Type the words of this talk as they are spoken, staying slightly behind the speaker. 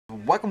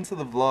Welcome to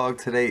the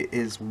vlog. Today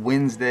is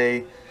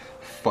Wednesday.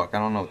 Fuck, I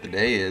don't know what the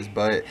day is,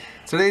 but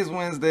today's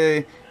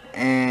Wednesday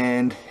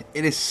and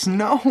it is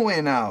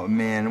snowing out,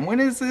 man. When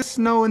is this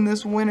snow in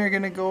this winter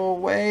gonna go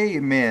away,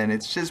 man?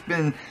 It's just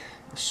been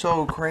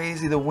so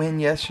crazy. The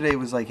wind yesterday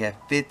was like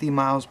at 50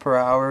 miles per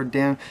hour.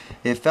 Damn,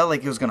 it felt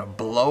like it was gonna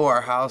blow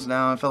our house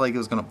down. It felt like it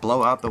was gonna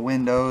blow out the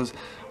windows.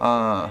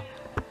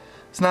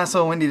 It's not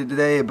so windy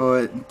today,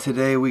 but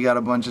today we got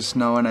a bunch of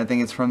snow, and I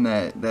think it's from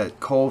that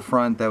cold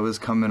front that was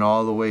coming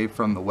all the way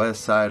from the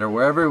west side or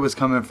wherever it was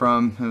coming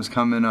from. It was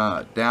coming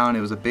down.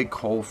 It was a big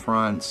cold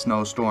front,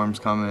 snowstorms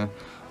coming.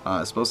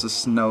 It's supposed to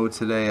snow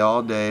today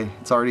all day.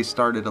 It's already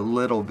started a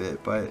little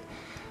bit, but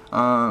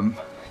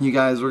you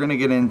guys, we're gonna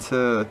get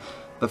into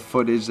the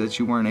footage that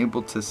you weren't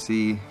able to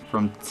see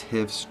from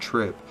Tiff's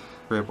trip.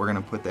 We're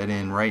gonna put that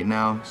in right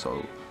now.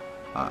 So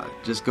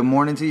just good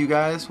morning to you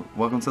guys.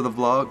 Welcome to the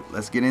vlog.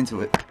 Let's get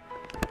into it.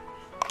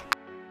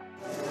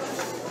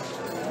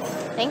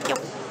 Thank you.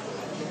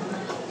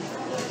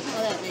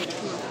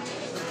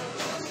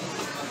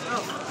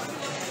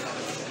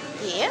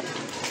 Yeah.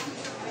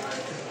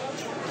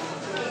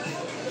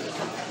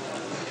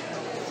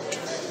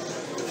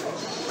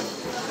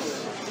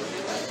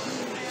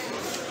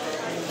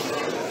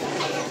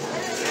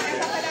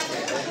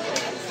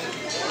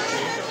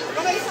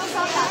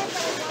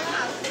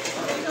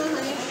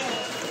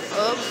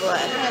 Oh boy.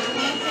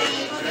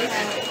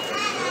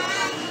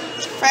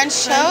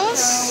 French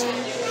toast.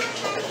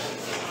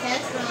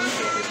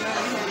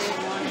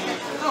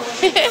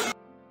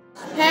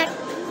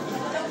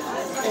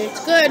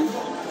 It's good.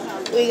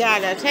 We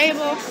got a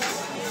table.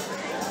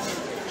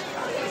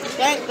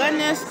 Thank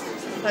goodness,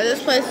 because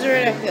this place is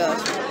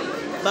ridiculous.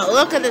 But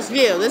look at this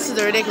view. This is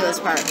the ridiculous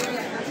part.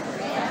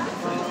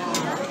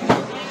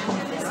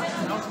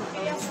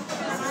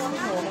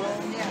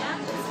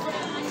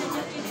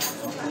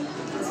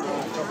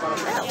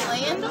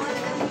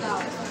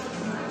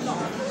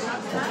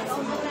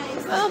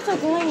 That looks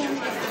like land.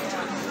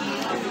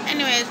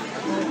 Anyways,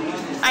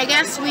 I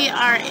guess we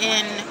are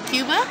in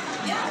Cuba,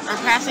 or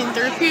passing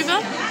through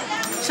Cuba,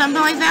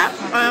 something like that.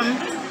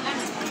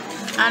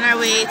 On our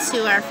way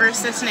to our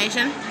first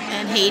destination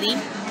in Haiti.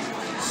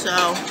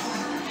 So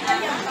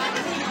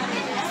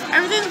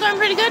everything's going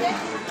pretty good.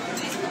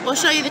 We'll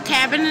show you the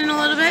cabin in a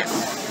little bit.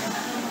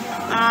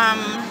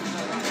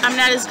 I'm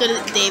not as good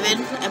as David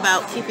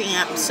about keeping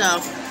up,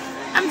 so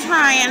I'm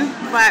trying,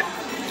 but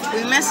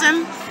we miss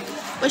him.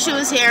 Wish he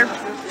was here,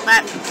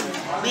 but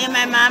me and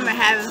my mom are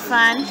having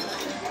fun.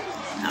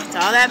 That's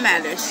all that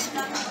matters.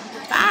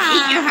 Bye.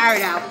 Eat your heart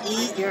out.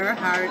 Eat your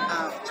heart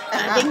out.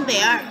 I think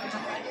they are.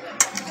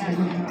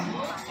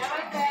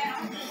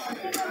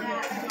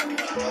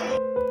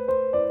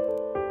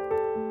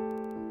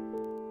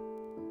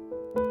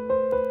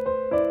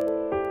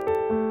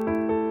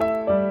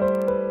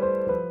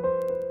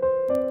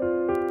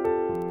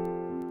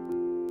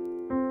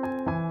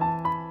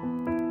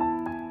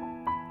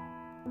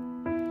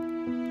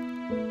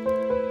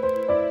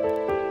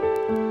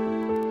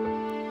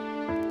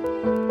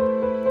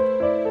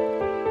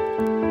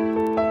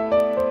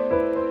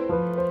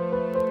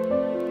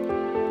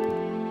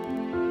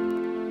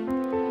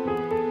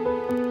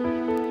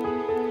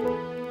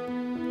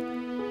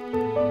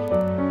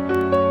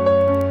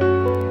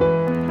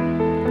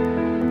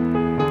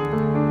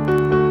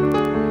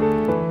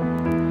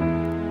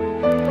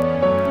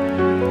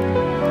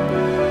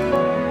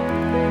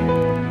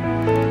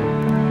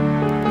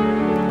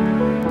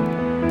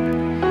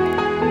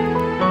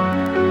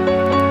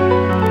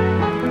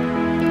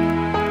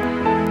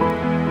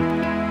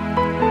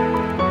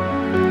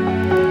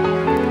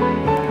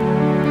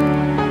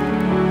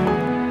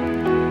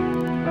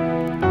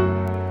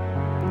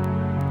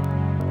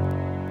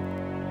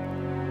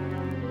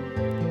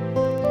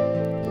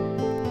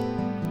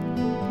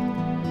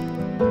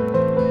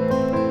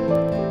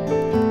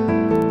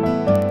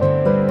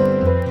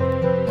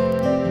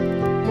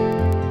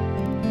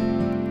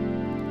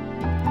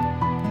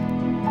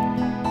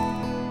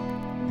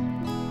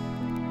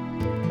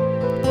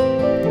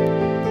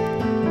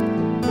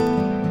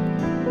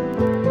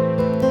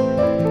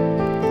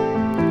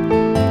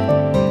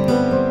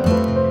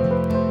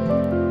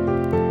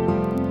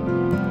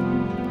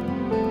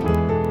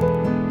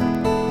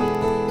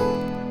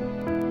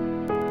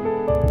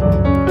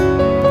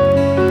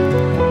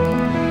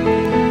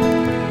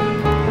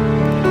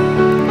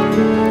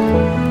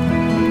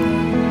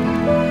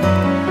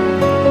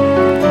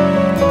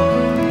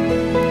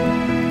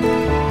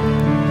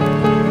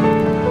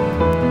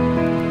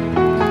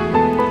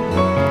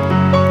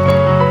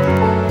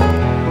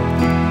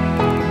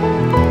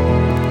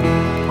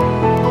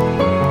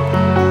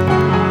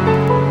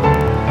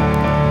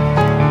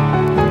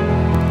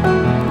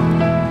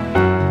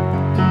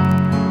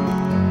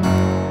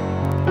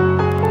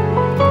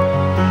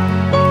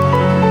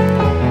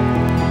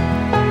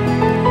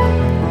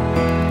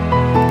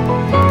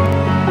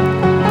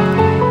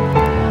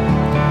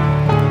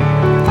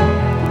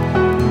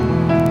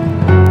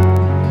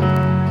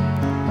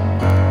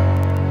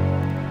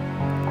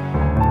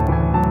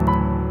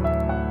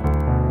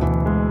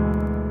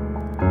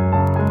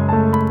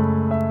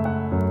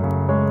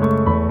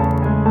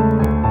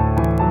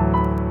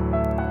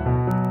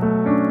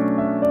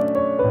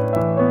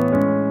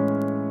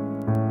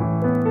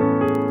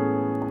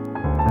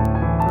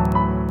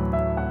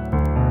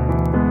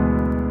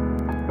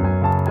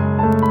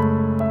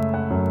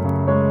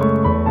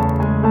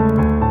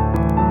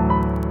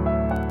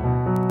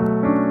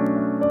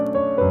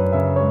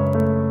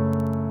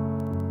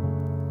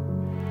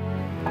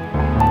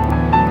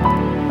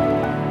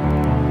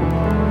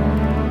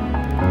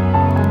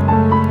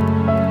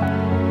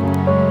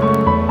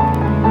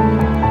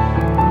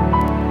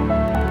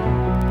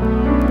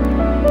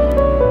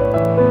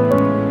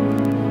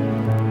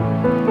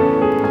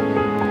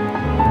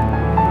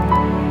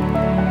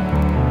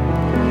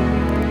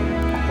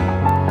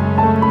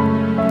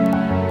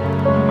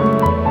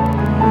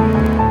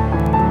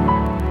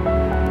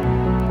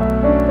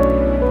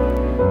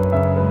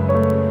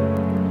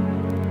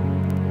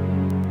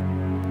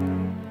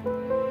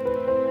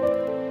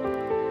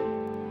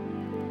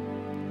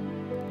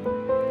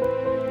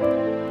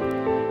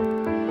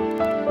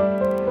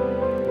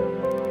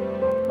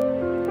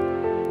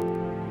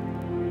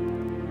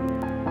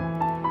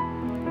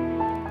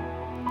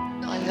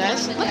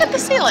 Look at the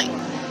ceiling.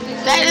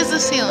 That is the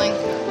ceiling.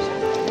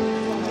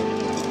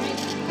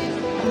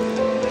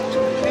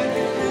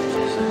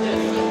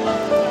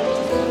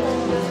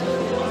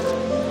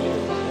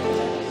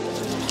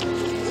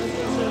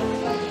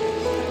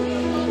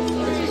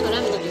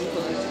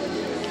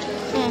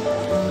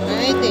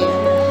 Right there.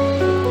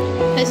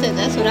 I said,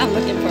 that's what I'm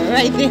looking for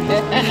right there.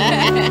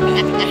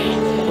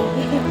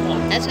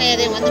 That's why I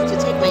didn't want them to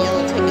take my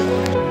yellow ticket.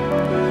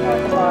 We're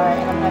at the bar,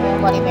 and I'm having a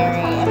Bloody Mary,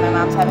 and my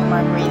mom's having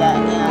margarita,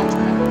 and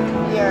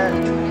we're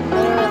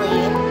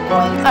literally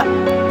going up.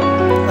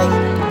 Like,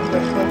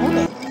 we're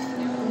moving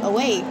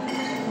away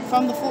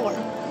from the floor.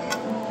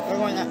 We're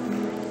going up.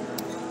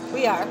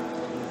 We are.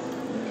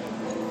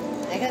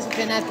 I guess if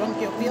you're not drunk,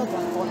 you'll feel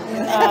drunk.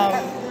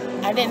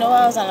 I didn't know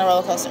I was on a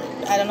roller coaster.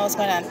 I don't know what's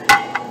going on.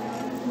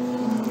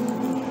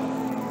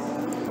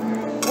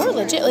 We're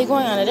legitimately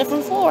going on a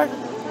different floor.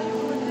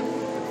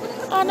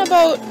 On a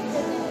boat.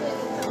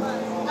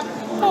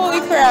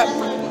 Holy crap.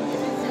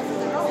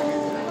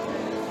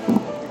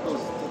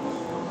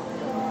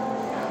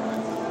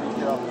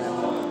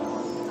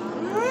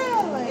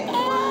 Really? Oh,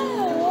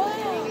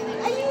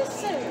 wow. Are you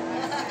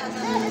serious?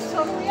 That is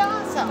totally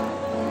awesome.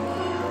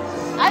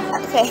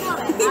 Okay.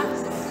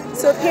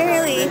 So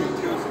apparently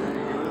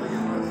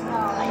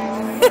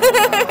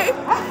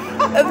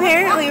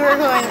we're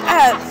going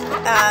up.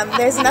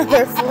 There's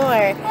another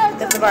floor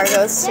that the bar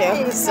goes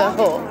to.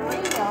 So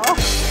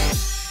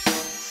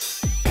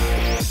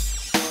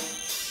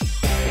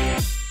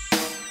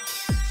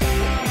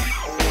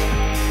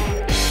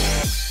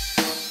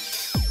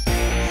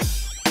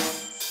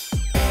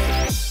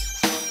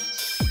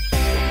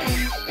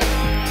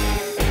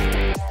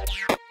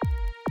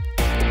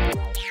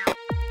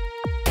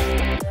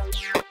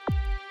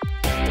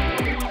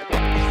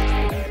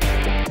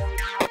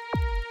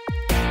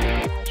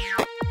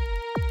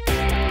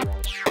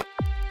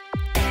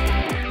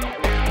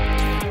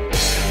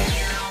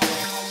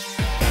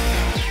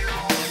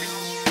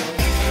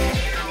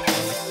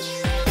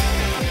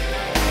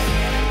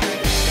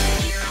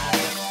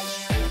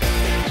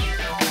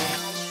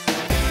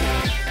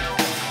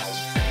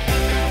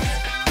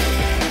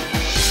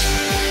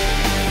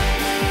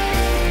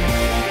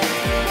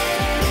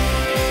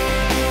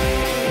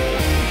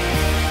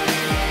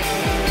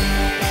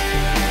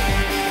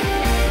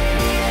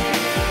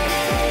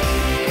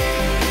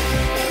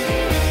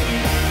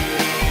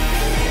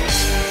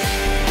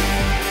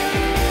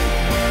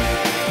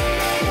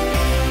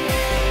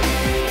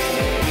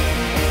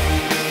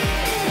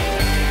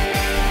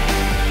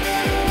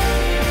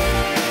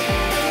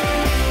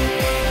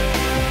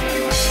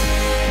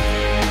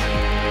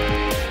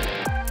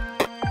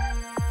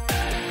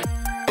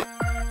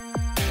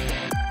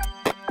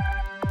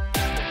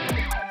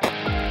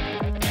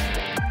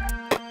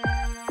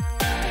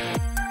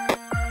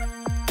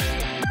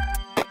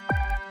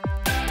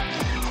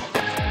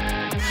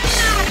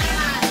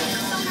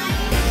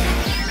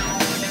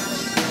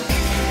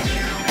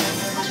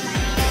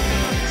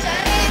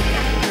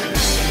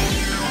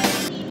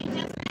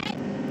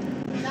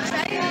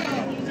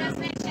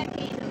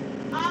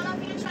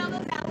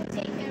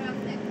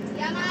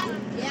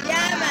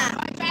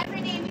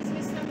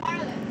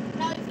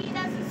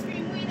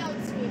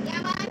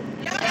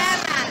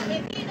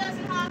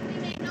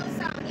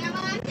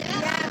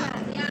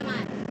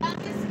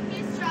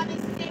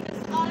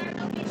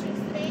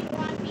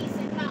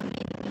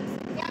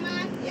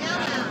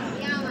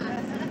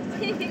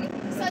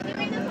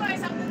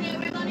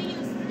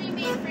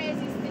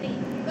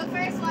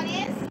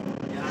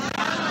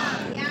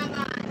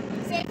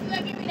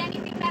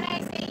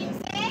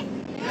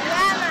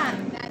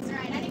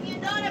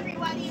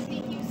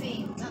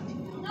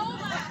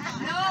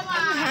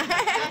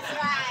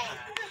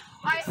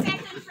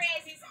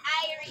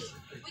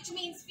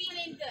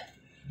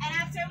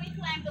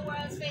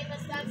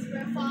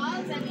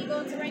and we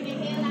go to Reggae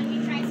Hill and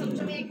we try some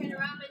Jamaican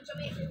rum and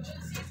Jamaican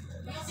juices,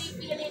 we'll be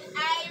feeling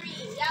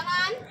irie. Yeah,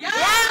 man? Yeah,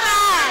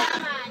 man! Yeah,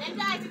 man. And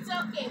guys, it's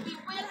okay. We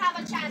will have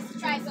a chance to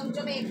try some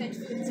Jamaican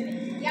food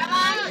today. Yeah,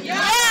 man? Yeah,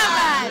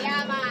 man!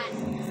 Yeah, man.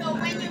 So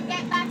when you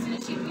get back to the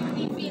ship, you'll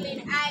be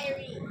feeling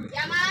irie.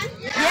 Yeah, man?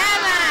 Yeah,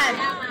 man!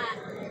 Yeah,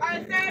 man. Our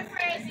third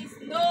phrase is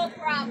no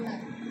problem.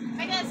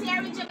 Because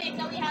here in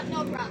Jamaica, we have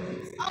no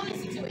problems. Only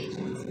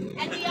situations.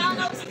 And we all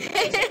know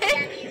situations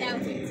can be dealt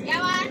with.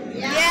 Yeah, man?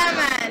 Yeah,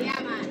 man! Yeah,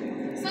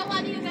 man. So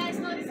what do you guys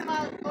notice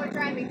about our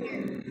driving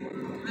here?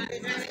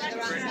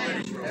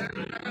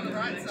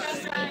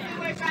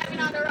 We're driving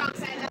on the wrong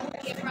side. That would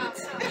get wrong.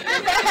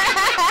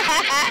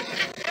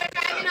 We're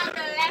driving on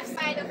the left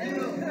side of the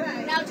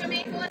road. Now,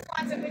 Jamaica was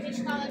once a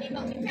British colony,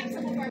 but we kept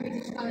some of our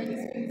British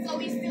colonies. So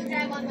we still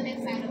drive on the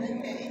left side of the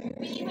road.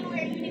 We even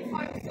wear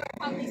uniforms to our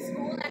public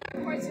school, and our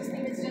court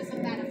system is just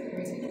like that of the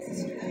British.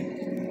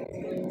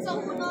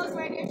 So who knows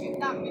where their trip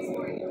got this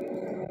morning?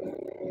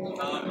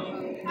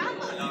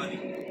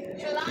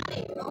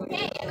 Trelawney.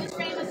 Okay, and which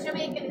famous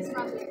Jamaican is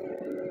from here?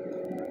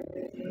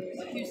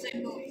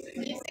 Usain Bolt,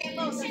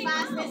 the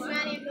fastest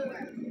man in the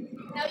world.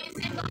 Now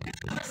Usain Bolt is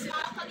from a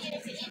small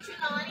community in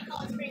Trelawney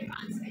called Spring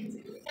Constant.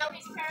 Now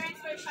his parents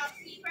were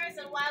shopkeepers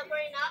person while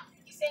growing up,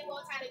 you say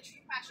Walt had a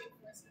true passion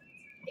for sports.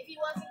 If he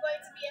wasn't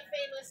going to be a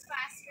famous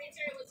fast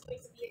sprinter, it was going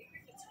to be a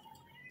cricketer.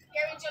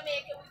 Here in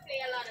Jamaica, we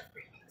play a lot of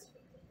cricket.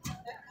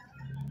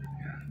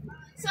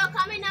 So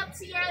coming up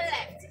to your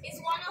left is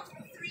one of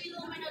the 3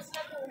 luminous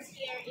lagoons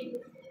here in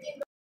the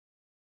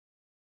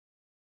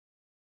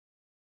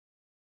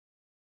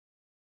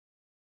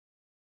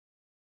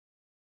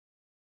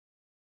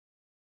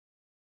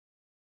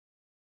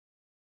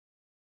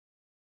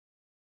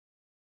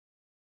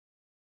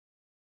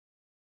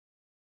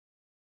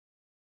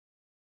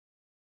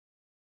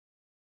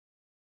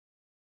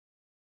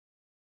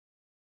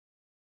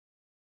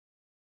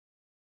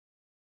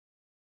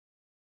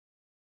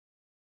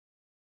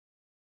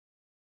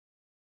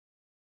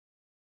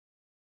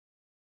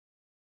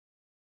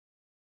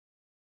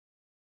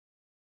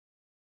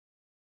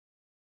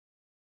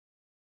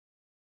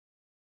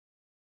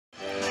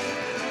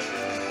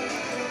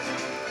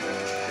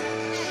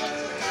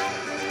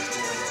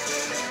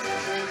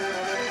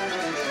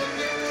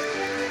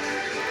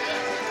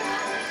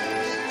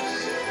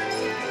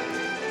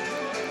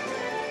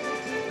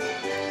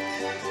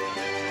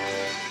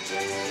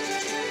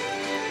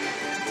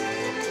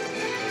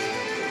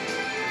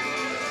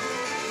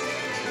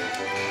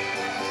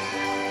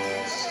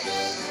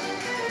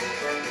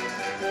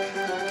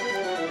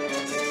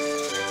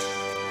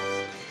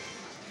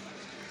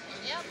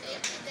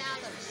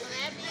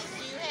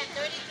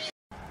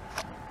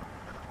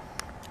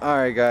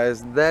Alright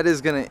guys, that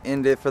is going to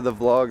end it for the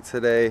vlog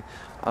today.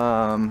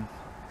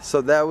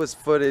 So that was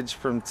footage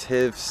from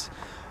Tiff's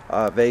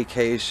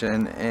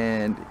vacation,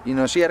 and you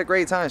know, she had a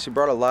great time. She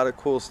brought a lot of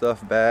cool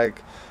stuff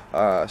back.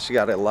 She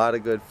got a lot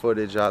of good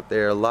footage out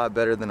there, a lot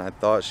better than I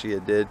thought she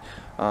did.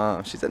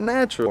 She's a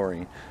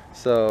natural.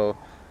 So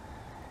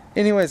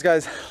anyways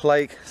guys,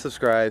 like,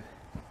 subscribe,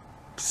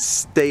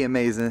 stay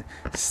amazing,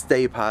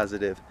 stay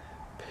positive,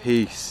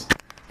 peace.